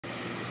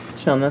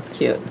Sean, that's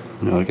cute.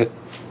 You like it?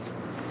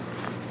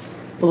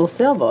 Little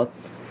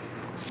sailboats.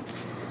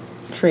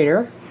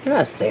 Trader, you're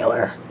not a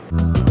sailor.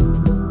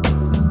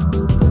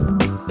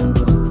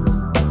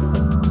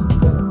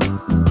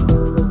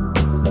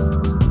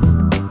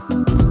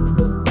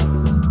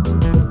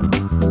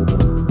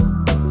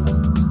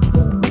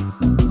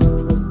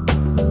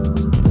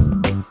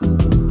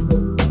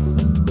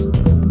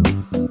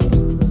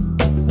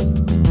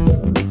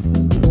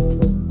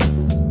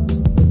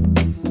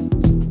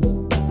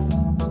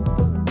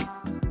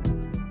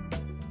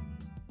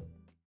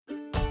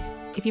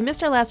 If you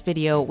missed our last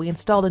video, we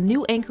installed a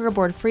new anchor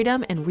aboard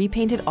Freedom and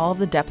repainted all of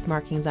the depth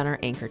markings on our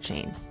anchor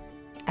chain.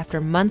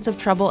 After months of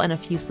trouble and a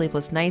few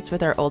sleepless nights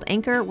with our old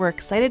anchor, we're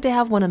excited to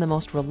have one of the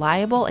most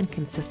reliable and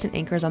consistent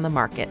anchors on the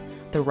market,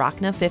 the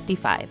Rocna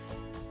 55.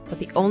 But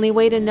the only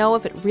way to know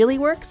if it really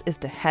works is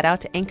to head out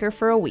to anchor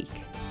for a week.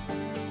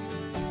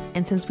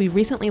 And since we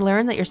recently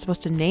learned that you're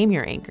supposed to name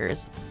your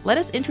anchors, let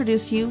us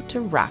introduce you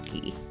to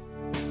Rocky.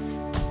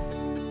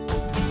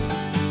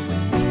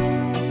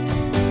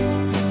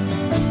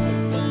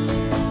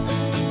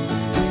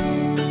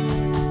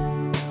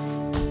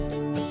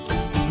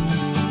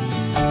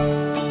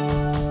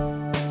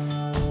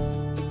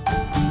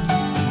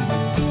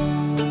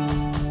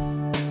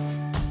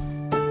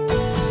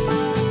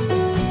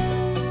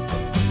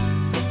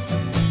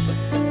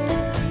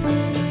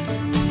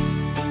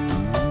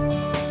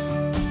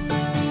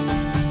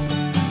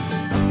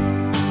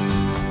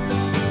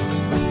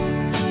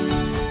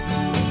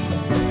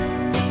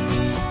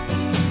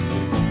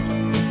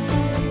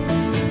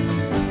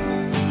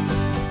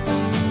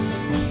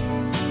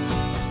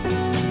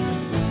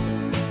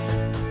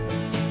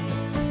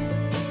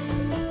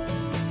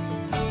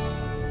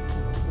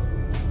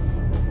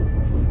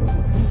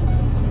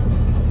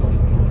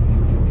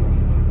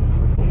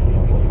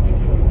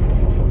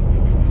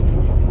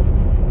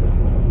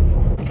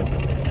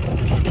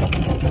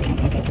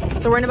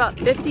 So we're in about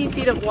 50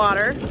 feet of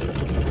water,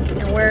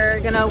 and we're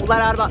gonna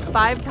let out about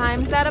 5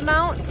 times that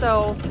amount,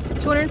 so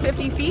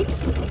 250 feet.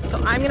 So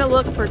I'm gonna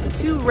look for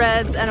 2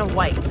 reds and a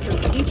white,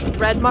 since each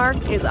red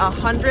mark is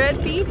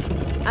 100 feet,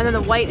 and then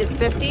the white is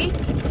 50.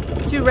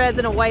 2 reds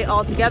and a white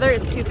all together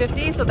is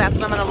 250, so that's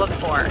what I'm gonna look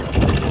for.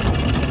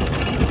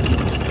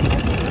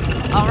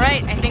 All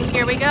right, I think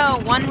here we go.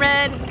 1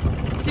 red,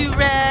 2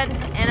 red,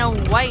 and a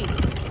white.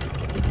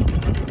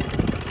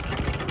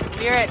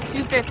 We're at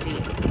 250.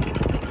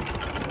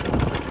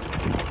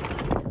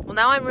 Well,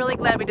 now I'm really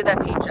glad we did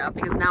that paint job,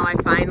 because now I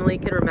finally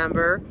can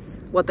remember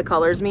what the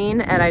colors mean,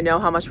 and I know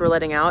how much we're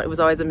letting out. It was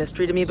always a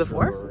mystery to me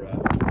before.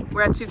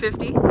 We're at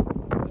 250.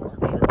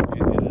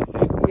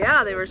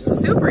 Yeah, they were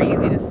super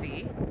easy to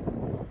see.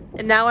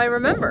 And now I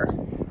remember.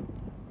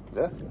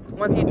 Yeah.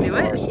 Once you do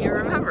it, you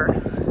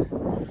remember.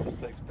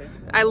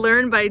 I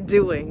learn by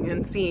doing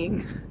and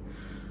seeing.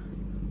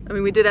 I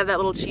mean, we did have that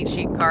little cheat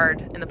sheet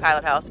card in the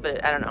pilot house,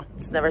 but I don't know.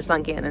 It's never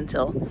sunk in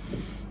until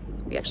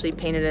we actually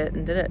painted it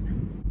and did it.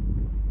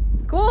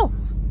 Cool.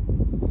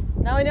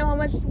 Now I know how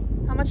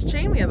much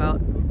chain we have out.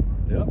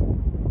 Yep.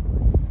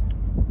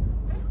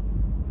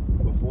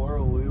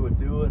 Before we would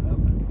do it,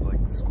 I'm like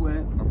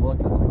squint and I'm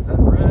looking like, is that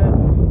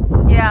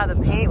red? Yeah, the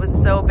paint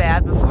was so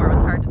bad before, it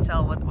was hard to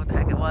tell what the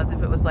heck it was.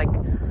 If it was like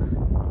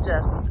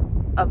just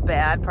a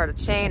bad part of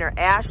chain, or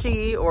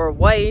ashy, or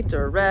white,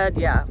 or red.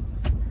 Yeah.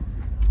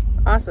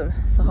 Awesome.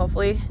 So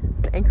hopefully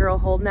the anchor will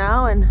hold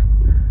now, and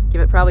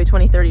give it probably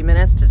 20-30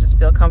 minutes to just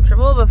feel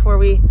comfortable before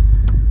we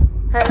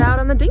head out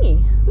on the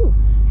dinghy. Ooh.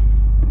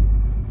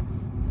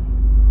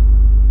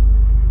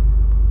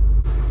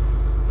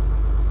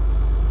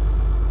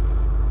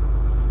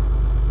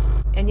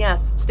 And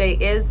yes, today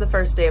is the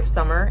first day of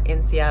summer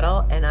in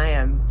Seattle, and I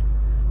am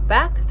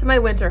back to my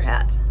winter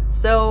hat.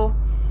 So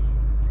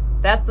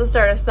that's the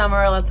start of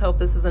summer. Let's hope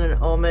this isn't an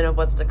omen of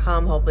what's to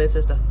come. Hopefully it's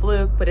just a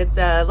fluke, but it's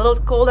a little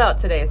cold out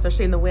today,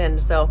 especially in the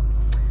wind. So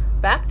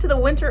back to the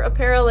winter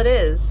apparel it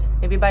is.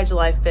 Maybe by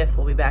July 5th,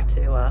 we'll be back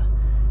to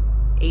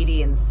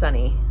 80 and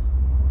sunny.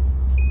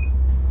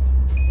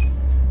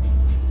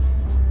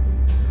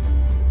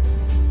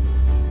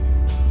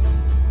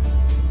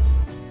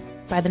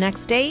 By the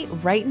next day,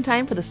 right in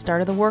time for the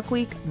start of the work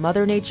week,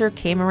 Mother Nature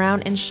came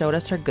around and showed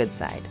us her good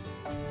side.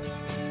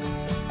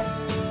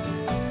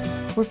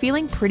 We're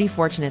feeling pretty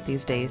fortunate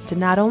these days to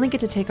not only get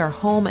to take our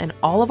home and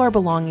all of our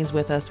belongings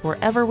with us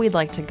wherever we'd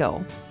like to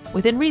go,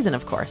 within reason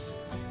of course,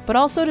 but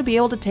also to be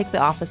able to take the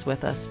office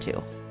with us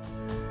too.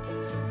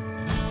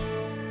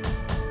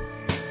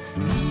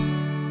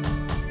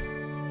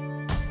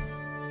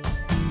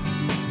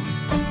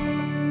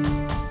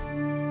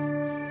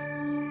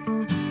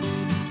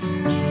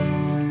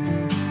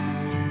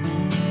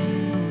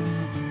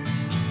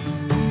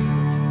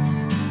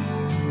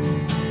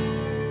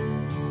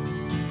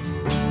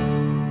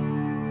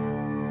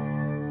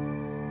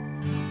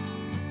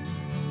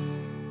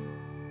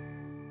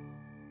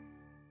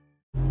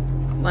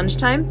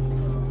 Lunchtime?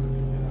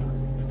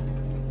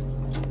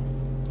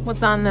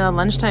 What's on the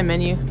lunchtime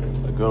menu?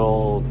 A good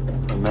old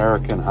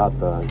American hot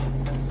dog.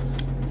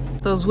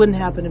 Those wouldn't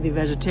happen to be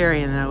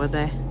vegetarian now, would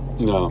they?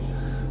 No.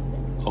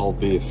 All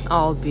beef.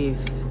 All beef.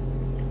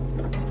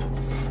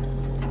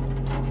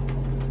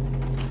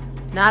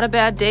 Not a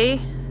bad day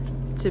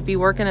to be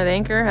working at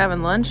anchor,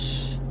 having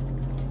lunch.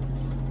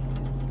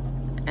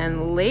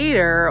 And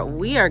later,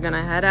 we are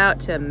gonna head out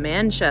to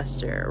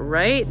Manchester,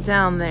 right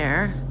down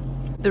there.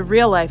 The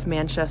real life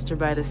Manchester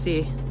by the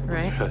sea,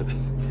 right?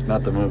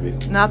 Not the movie.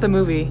 Not the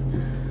movie.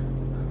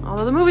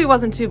 Although the movie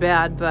wasn't too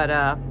bad,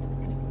 but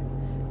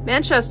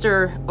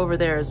Manchester over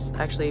there is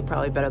actually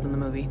probably better than the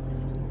movie.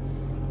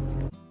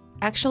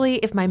 Actually,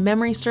 if my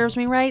memory serves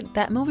me right,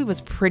 that movie was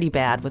pretty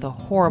bad with a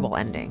horrible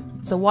ending.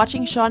 So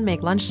watching Sean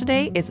make lunch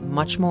today is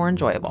much more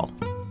enjoyable.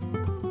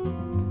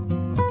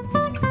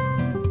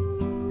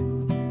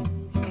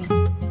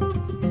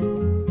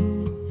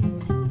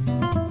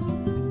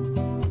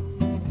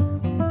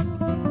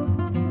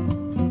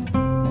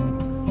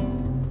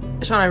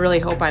 Sean, I really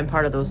hope I'm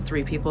part of those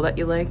 3 people that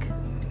you like.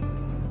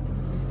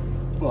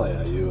 Well,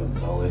 yeah, you and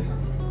Sully.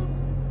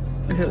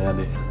 And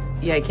Sandy.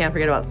 Yeah, I can't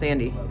forget about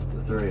Sandy. That's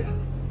the 3.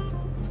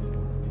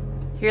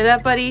 Hear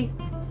that, buddy?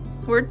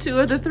 We're 2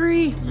 of the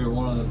 3. You're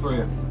 1 of the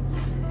 3.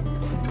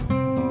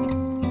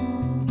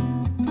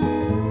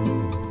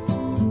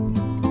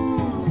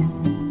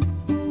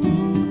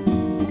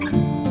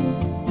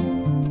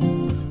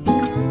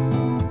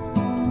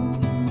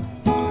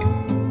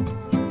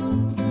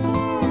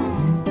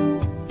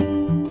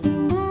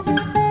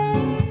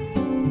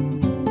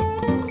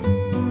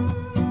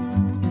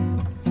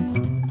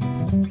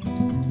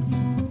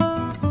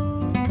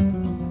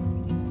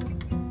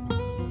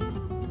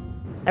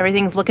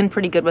 Everything's looking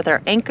pretty good with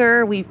our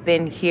anchor. We've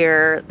been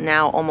here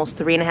now almost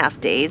 3.5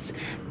 days.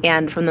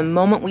 And from the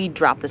moment we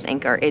dropped this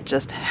anchor, it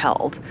just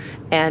held.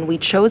 And we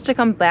chose to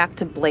come back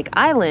to Blake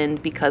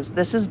Island because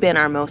this has been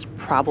our most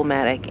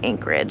problematic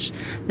anchorage.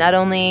 Not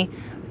only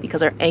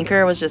because our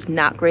anchor was just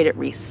not great at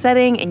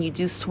resetting, and you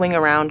do swing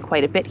around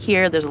quite a bit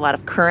here. There's a lot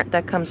of current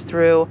that comes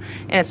through,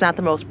 and it's not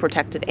the most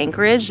protected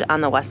anchorage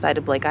on the west side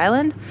of Blake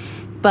Island.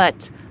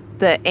 But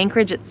the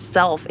anchorage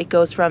itself, it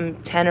goes from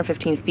 10 or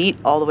 15 feet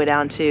all the way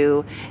down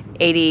to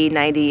 80,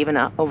 90, even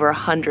over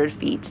 100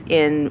 feet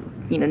in,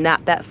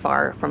 not that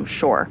far from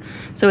shore.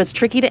 So it's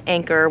tricky to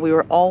anchor. We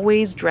were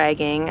always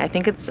dragging, I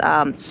think it's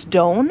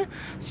stone.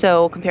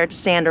 So compared to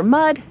sand or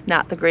mud,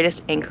 not the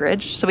greatest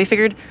anchorage. So we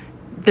figured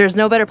there's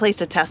no better place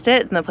to test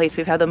it than the place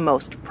we've had the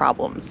most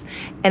problems.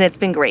 And it's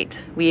been great.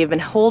 We've been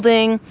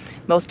holding.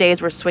 Most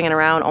days we're swinging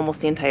around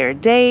almost the entire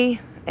day,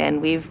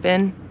 and we've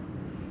been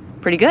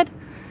pretty good.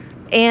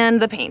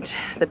 And the paint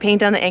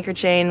on the anchor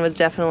chain was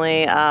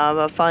definitely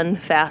a fun,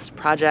 fast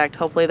project.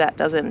 Hopefully that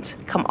doesn't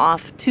come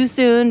off too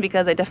soon,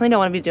 because I definitely don't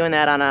want to be doing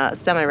that on a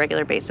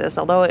semi-regular basis.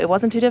 Although it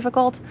wasn't too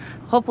difficult,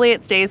 hopefully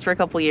it stays for a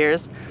couple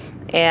years.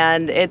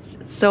 And it's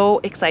so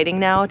exciting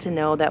now to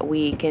know that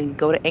we can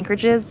go to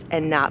anchorages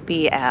and not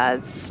be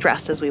as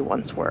stressed as we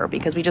once were,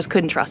 because we just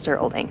couldn't trust our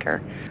old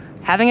anchor.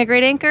 Having a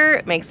great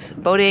anchor makes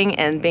boating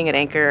and being at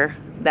anchor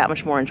that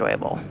much more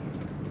enjoyable.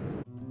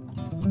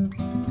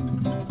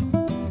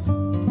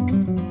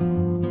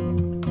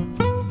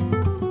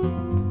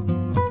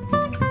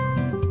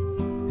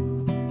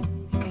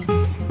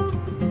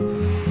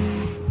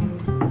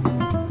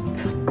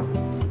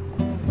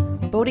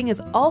 Boating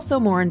is also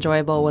more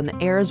enjoyable when the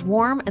air is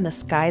warm and the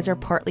skies are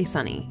partly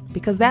sunny,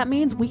 because that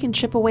means we can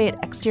chip away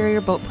at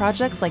exterior boat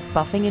projects like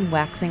buffing and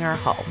waxing our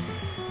hull.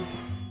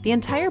 The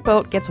entire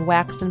boat gets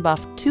waxed and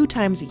buffed 2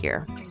 times a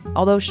year,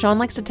 although Sean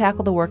likes to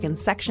tackle the work in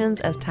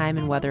sections as time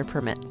and weather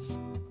permits.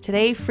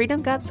 Today,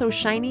 Freedom got so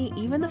shiny,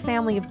 even the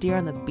family of deer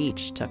on the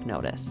beach took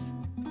notice.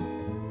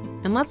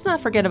 And let's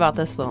not forget about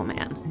this little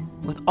man.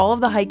 With all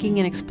of the hiking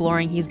and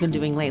exploring he's been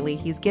doing lately,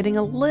 he's getting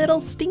a little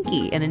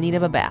stinky and in need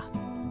of a bath.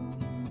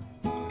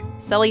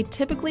 Sully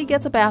typically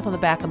gets a bath on the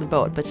back of the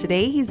boat, but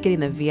today he's getting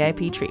the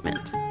VIP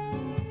treatment.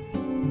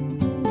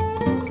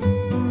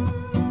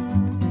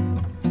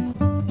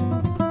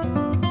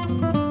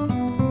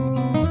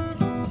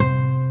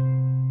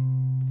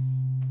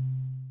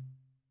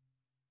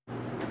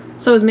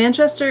 So is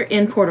Manchester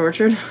in Port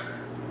Orchard?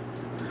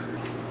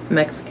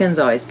 Mexican's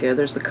always good.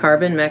 There's the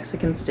Carbon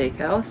Mexican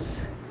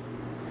Steakhouse.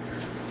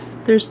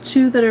 There's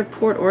 2 that are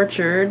Port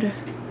Orchard.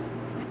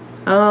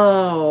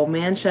 Oh,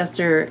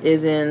 Manchester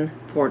is in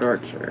Port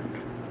Orchard.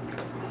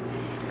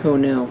 Who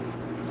knew?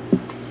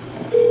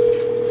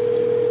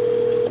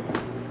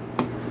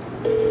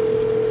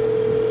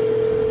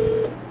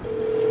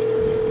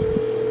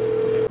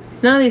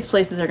 None of these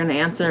places are going to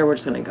answer. We're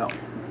just going to go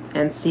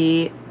and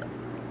see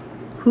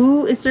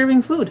who is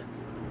serving food.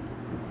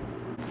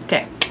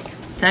 Okay,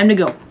 time to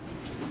go.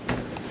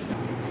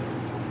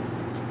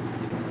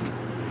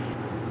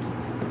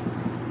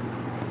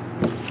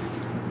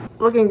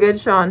 Looking good,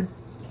 Sean.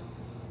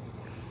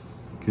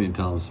 Can you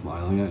tell I'm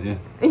smiling at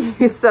you?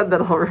 You said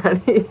that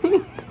already.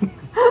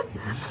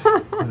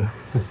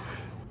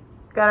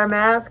 Got our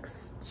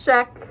masks,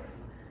 check.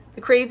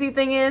 The crazy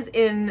thing is,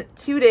 in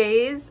 2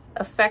 days,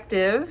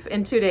 effective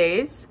in 2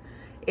 days,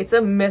 it's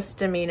a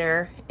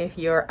misdemeanor if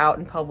you're out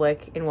in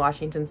public in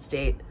Washington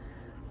State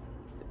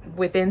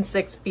within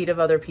 6 feet of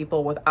other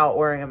people without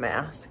wearing a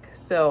mask.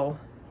 So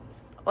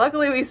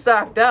luckily we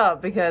stocked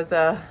up because,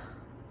 yeah,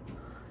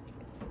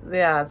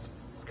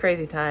 it's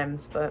crazy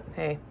times, but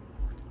hey,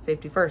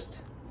 safety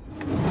first.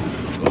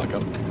 Lock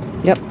up.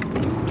 Yep.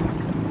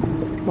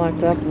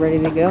 Locked up, ready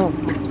to go.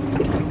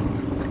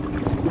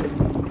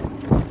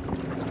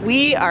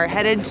 We are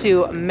headed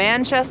to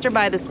Manchester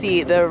by the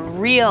Sea, the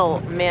real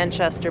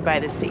Manchester by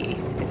the Sea.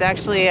 It's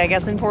actually, I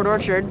guess, in Port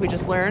Orchard, we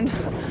just learned.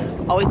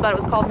 Always thought it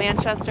was called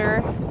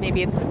Manchester.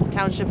 Maybe it's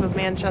Township of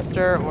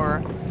Manchester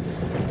or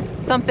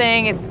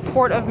something. It's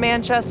Port of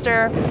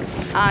Manchester.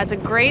 It's a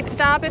great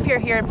stop if you're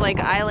here at Blake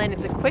Island.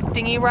 It's a quick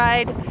dinghy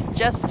ride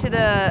just to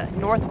the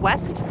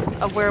northwest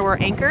of where we're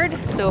anchored.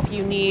 So if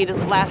you need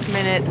last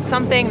minute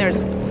something,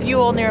 there's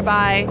fuel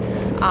nearby.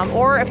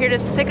 Or if you're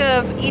just sick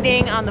of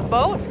eating on the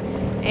boat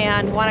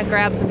and want to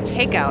grab some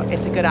takeout,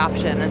 it's a good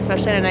option,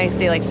 especially on a nice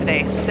day like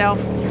today. So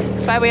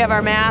that's why we have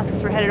our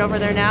masks. We're headed over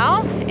there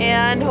now,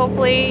 and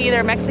hopefully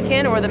either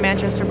Mexican or the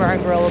Manchester Bar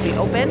and Grill will be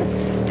open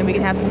and we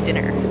can have some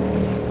dinner.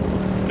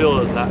 Bill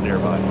is not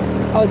nearby.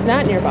 Oh, it's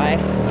not nearby.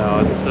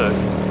 No, it's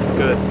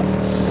good.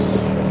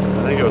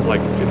 I think it was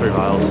like 2-3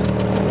 miles.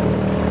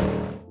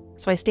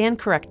 So I stand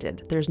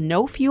corrected. There's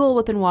no fuel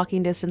within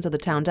walking distance of the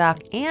town dock,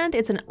 and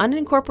it's an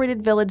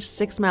unincorporated village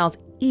 6 miles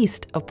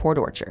east of Port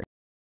Orchard.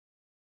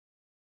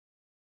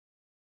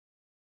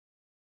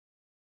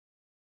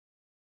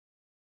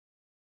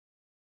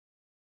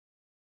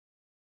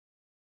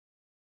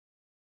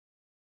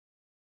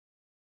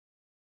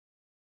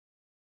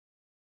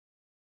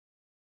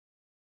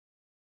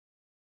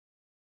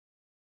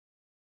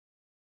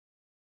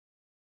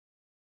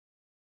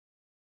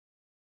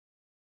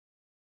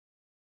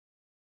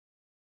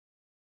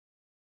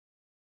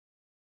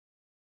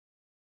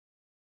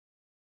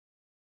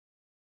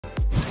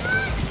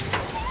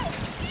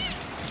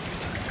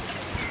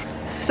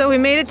 So we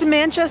made it to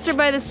Manchester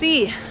by the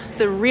Sea,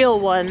 the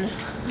real one.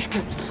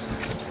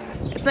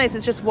 It's nice,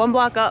 it's just 1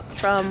 block up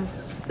from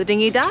the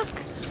dinghy dock.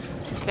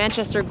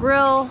 Manchester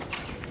Grill,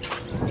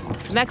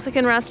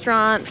 Mexican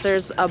restaurant.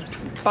 There's a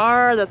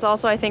bar that's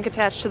also, I think,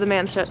 attached to the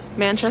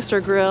Manchester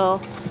Grill.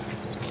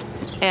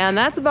 And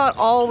that's about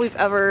all we've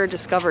ever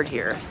discovered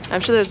here.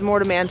 I'm sure there's more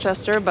to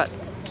Manchester, but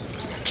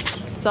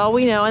that's all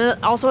we know.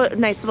 And also a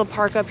nice little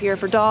park up here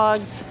for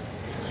dogs.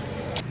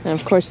 And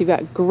of course, you've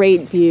got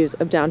great views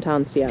of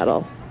downtown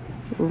Seattle,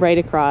 right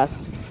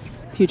across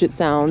Puget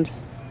Sound.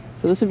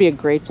 So this would be a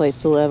great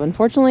place to live.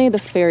 Unfortunately, the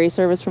ferry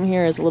service from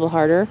here is a little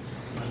harder.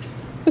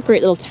 A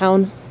great little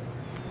town.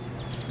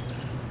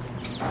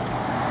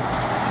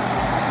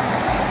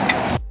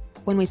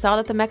 When we saw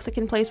that the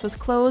Mexican place was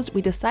closed,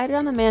 we decided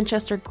on the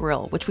Manchester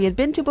Grill, which we had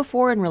been to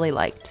before and really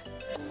liked.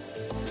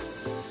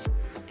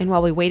 And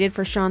while we waited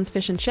for Sean's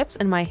fish and chips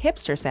and my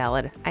hipster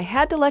salad, I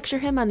had to lecture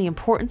him on the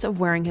importance of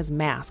wearing his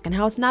mask and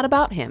how it's not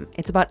about him,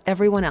 it's about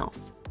everyone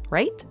else,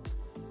 right?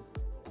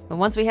 But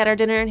once we had our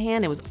dinner in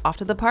hand, it was off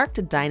to the park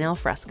to dine al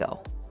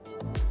fresco.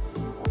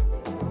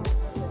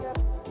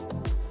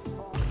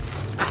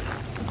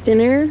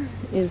 Dinner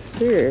is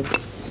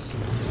served.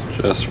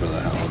 Just for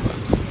the hell of it.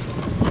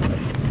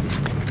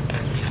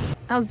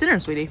 How's dinner,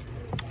 sweetie?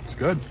 It's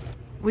good.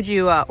 Would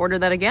you order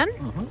that again?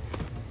 Uh-huh.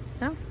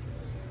 No?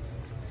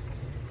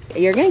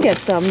 You're gonna get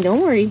some,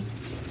 don't worry.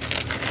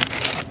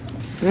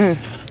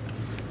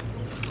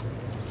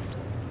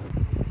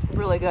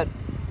 Really good.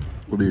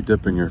 What are you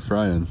dipping your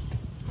fry in?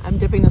 I'm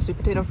dipping the sweet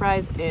potato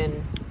fries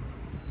in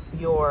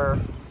your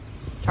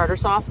tartar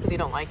sauce because you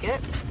don't like it.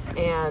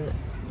 And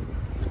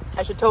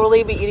I should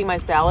totally be eating my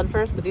salad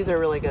first, but these are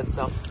really good,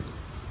 so.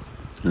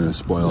 You're gonna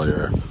spoil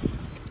your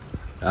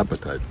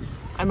appetite.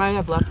 I might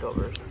have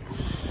leftovers.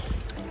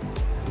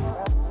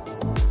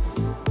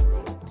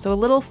 So a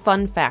little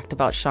fun fact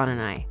about Sean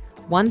and I.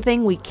 One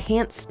thing we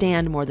can't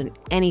stand more than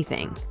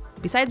anything,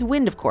 besides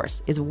wind of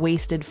course, is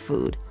wasted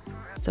food.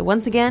 So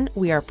once again,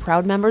 we are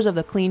proud members of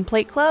the Clean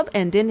Plate Club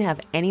and didn't have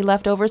any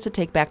leftovers to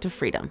take back to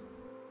freedom.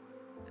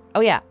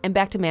 Oh yeah, and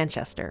back to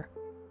Manchester.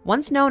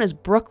 Once known as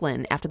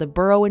Brooklyn after the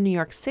borough in New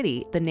York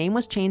City, the name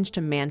was changed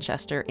to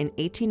Manchester in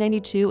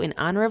 1892 in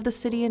honor of the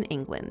city in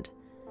England.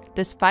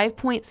 This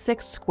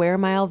 5.6 square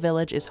mile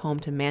village is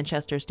home to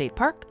Manchester State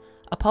Park,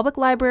 a public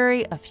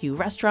library, a few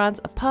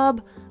restaurants, a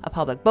pub, a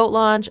public boat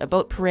launch, a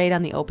boat parade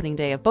on the opening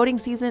day of boating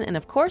season, and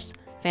of course,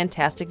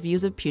 fantastic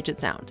views of Puget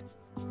Sound.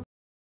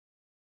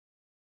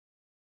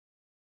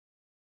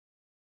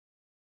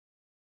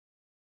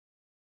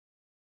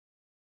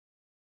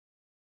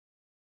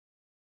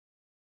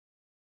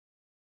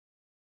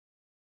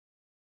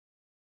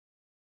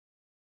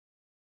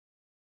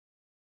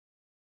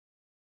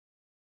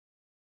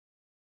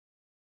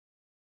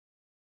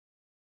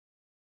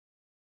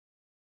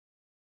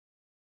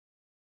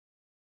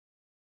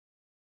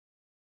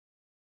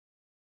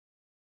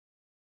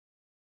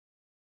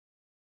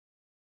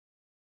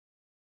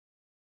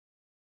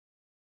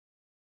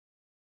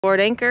 Board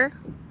anchor,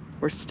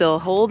 we're still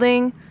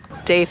holding.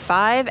 Day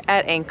 5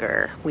 at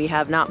anchor. We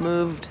have not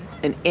moved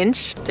an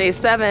inch. Day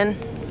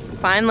 7,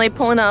 finally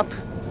pulling up.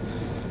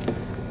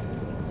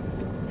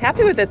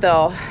 Happy with it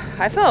though.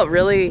 I felt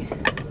really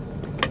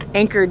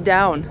anchored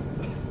down.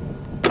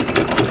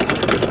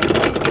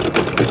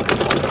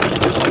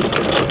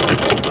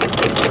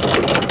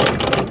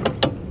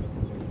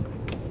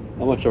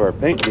 much of our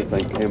paint do you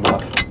think came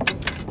off?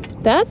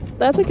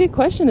 That's a good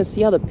question, to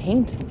see how the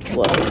paint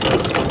looks.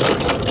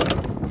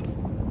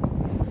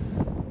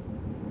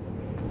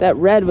 That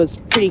red was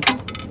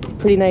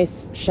pretty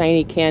nice,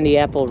 shiny candy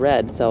apple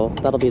red, so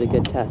that'll be the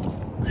good test.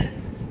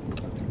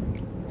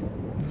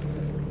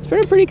 It's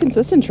been a pretty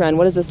consistent trend.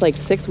 What is this, like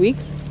 6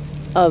 weeks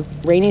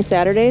of rainy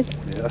Saturdays?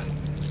 Yeah.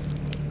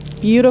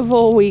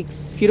 Beautiful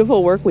weeks,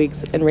 beautiful work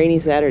weeks and rainy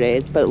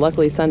Saturdays, but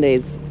luckily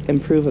Sundays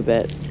improve a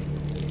bit.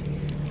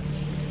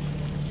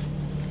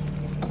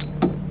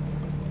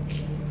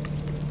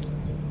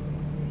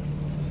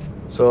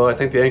 So I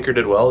think the anchor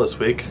did well this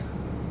week.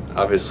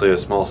 Obviously a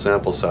small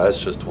sample size,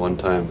 just one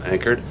time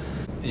anchored.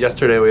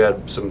 Yesterday we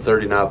had some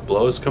 30-knot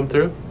blows come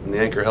through and the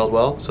anchor held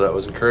well, so that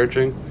was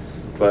encouraging.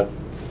 But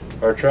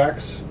our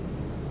tracks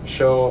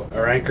show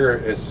our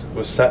anchor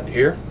was set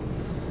here,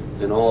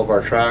 and all of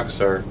our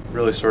tracks are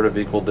really sort of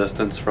equal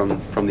distance from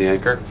the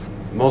anchor.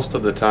 Most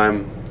of the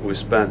time we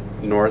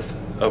spent north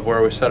of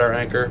where we set our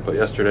anchor, but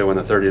yesterday when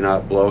the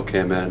 30-knot blow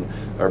came in,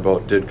 our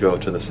boat did go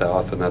to the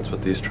south, and that's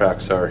what these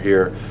tracks are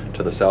here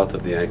to the south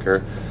of the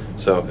anchor.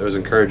 So it was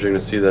encouraging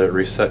to see that it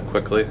reset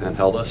quickly and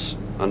held us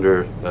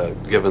under,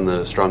 given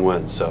the strong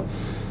winds. So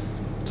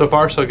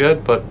far so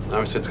good, but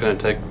obviously it's going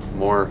to take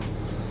more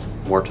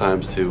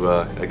times to,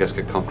 I guess,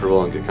 get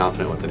comfortable and get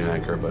confident with the new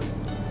anchor. But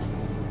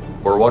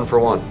we're 1 for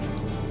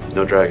 1,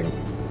 no dragging.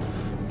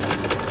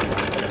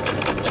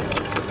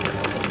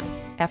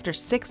 After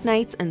 6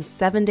 nights and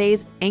 7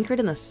 days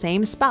anchored in the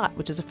same spot,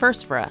 which is a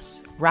first for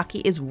us, Rocky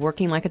is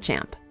working like a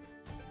champ.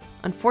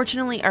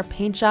 Unfortunately, our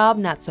paint job,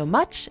 not so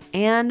much,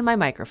 and my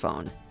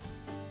microphone.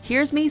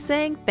 Here's me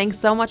saying thanks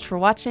so much for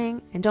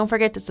watching, and don't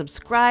forget to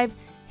subscribe,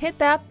 hit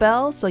that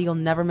bell so you'll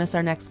never miss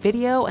our next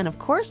video, and of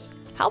course,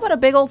 how about a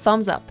big old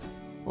thumbs up?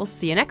 We'll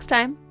see you next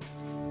time.